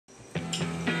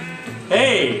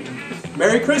Hey,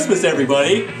 Merry Christmas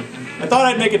everybody. I thought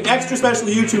I'd make an extra special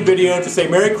YouTube video to say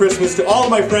Merry Christmas to all of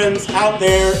my friends out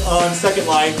there on Second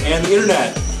Life and the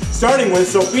internet. Starting with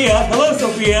Sophia. Hello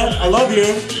Sophia, I love you.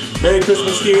 Merry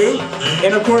Christmas to you.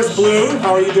 And of course Blue,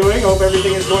 how are you doing? Hope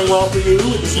everything is going well for you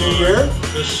with this new year.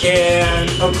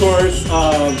 And of course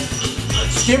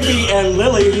Skippy and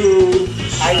Lily, who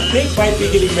I think might be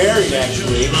getting married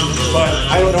actually, but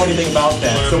I don't know anything about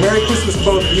that. So Merry Christmas to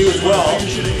both of you as well.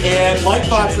 And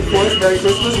Lightbox, of course, Merry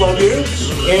Christmas, love you.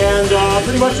 And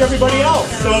pretty much everybody else.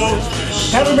 So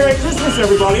have a Merry Christmas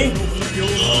everybody.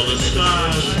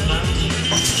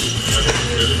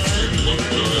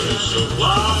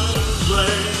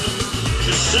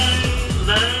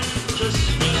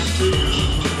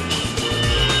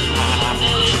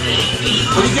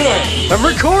 What are you doing? I'm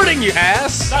recording, you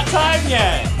ass! It's not time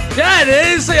yet! Yeah, it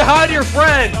is! Say hi to your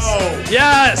friends! Oh.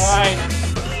 Yes! Fine.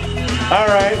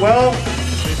 Alright, well...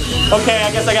 Okay,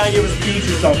 I guess I gotta give a speech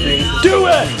or something. Do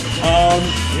it!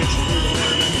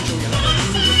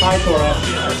 Hi, Tora.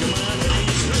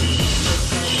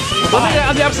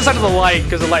 On the opposite side of the light,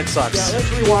 because the light sucks. Yeah,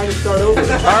 let's rewind and start over.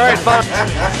 Alright, fine.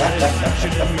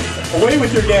 Away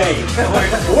with your game!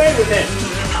 Away with it!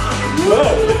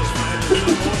 Whoa!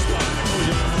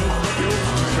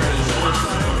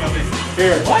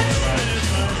 Here. What?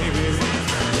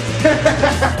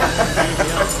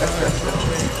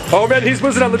 Oh man, he's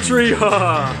whizzing on the tree.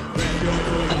 I'm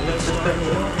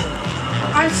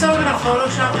so gonna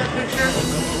Photoshop that picture.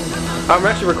 I'm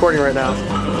actually recording right now.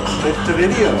 It's the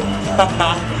video.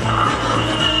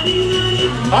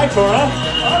 Hi, Cora.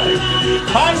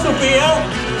 Hi, Sophia.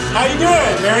 How you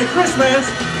doing? Merry Christmas.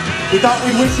 We thought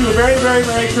we'd wish you a very, very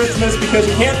Merry Christmas because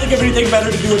we can't think of anything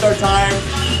better to do with our time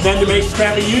than to make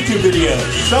crappy YouTube videos.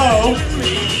 So,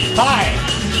 hi.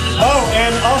 Oh,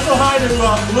 and also hi to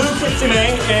Blue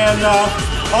Kitsune and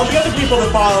all the other people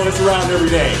that follow us around every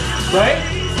day. Right?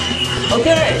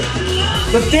 Okay.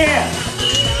 Let's dance.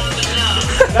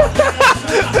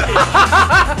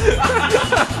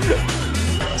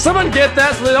 Someone get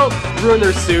that so they don't ruin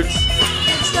their suits.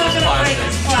 It's not gonna break,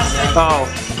 it's plastic. Oh.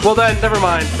 Well then, never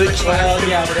mind. Well,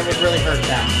 yeah, but it would really hurt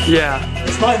that. Yeah.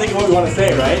 It's probably thinking what we want to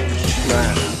say, right?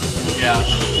 Yeah.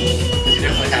 You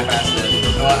definitely half-assed it.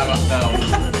 No,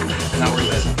 not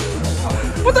worth it.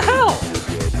 What the hell?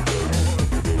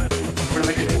 We're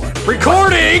gonna make it work.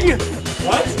 Recording!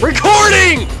 What?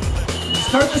 Recording!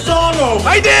 Start the song over.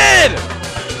 I did!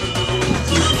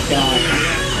 God.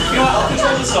 You know what, I'll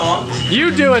control the song.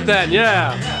 You do it then,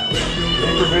 yeah.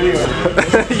 For video.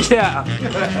 Yeah.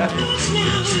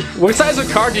 What size of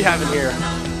card do you have in here?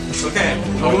 Okay,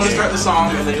 I'm gonna start the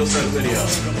song and then you'll start the video.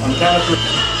 I'm kind of...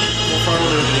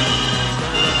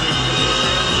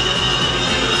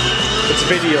 It's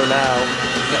video now.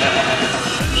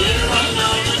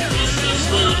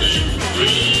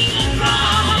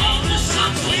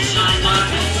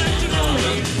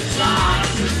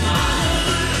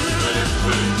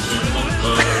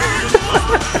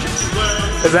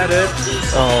 Is that it?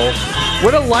 Oh.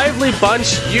 What a lively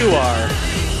bunch you are.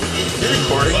 You're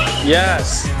recording?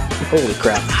 Yes. Holy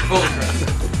crap. Holy crap.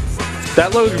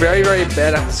 That looked very, very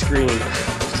bad on the screen.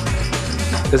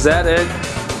 Is that it?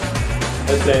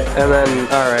 That's it. And then,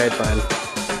 alright, fine.